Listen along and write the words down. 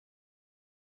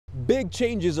Big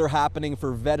changes are happening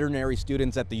for veterinary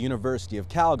students at the University of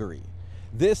Calgary.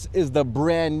 This is the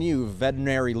brand new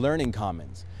Veterinary Learning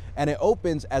Commons, and it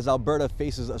opens as Alberta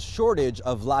faces a shortage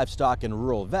of livestock and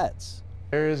rural vets.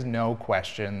 There is no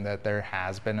question that there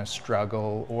has been a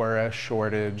struggle or a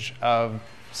shortage of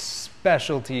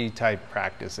specialty type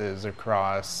practices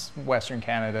across Western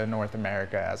Canada, North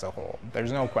America as a whole.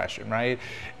 There's no question, right?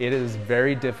 It is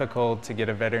very difficult to get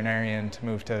a veterinarian to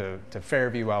move to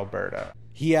Fairview, Alberta.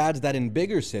 He adds that in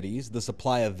bigger cities, the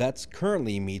supply of vets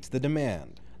currently meets the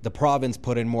demand. The province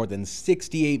put in more than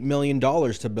 $68 million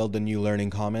to build the new Learning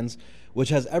Commons, which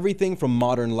has everything from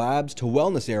modern labs to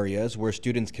wellness areas where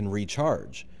students can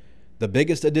recharge. The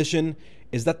biggest addition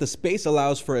is that the space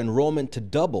allows for enrollment to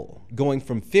double, going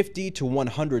from 50 to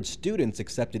 100 students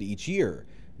accepted each year,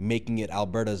 making it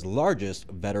Alberta's largest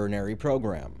veterinary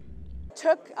program.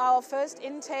 Took our first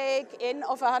intake in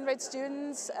of 100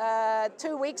 students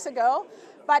 2 weeks ago,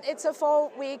 but it's a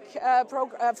 4-year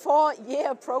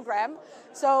program.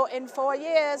 So in 4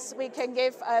 years, we can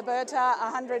give Alberta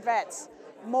 100 vets,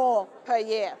 more per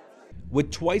year.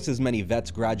 With twice as many vets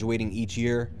graduating each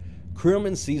year,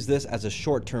 Creelman sees this as a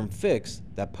short-term fix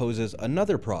that poses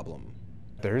another problem.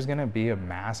 There's going to be a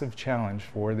massive challenge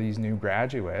for these new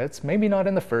graduates. Maybe not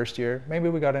in the first year. Maybe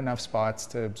we got enough spots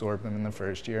to absorb them in the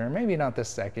first year. Maybe not the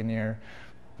second year.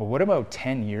 But what about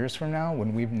 10 years from now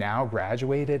when we've now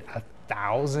graduated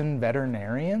 1,000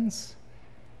 veterinarians?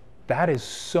 That is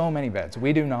so many vets.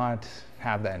 We do not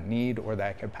have that need or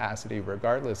that capacity,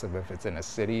 regardless of if it's in a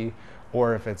city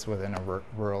or if it's within a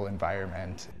rural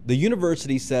environment. The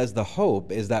university says the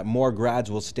hope is that more grads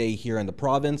will stay here in the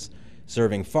province,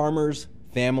 serving farmers,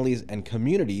 families, and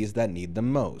communities that need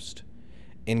them most.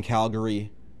 In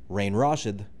Calgary, Rain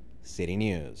Rashid, City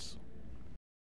News.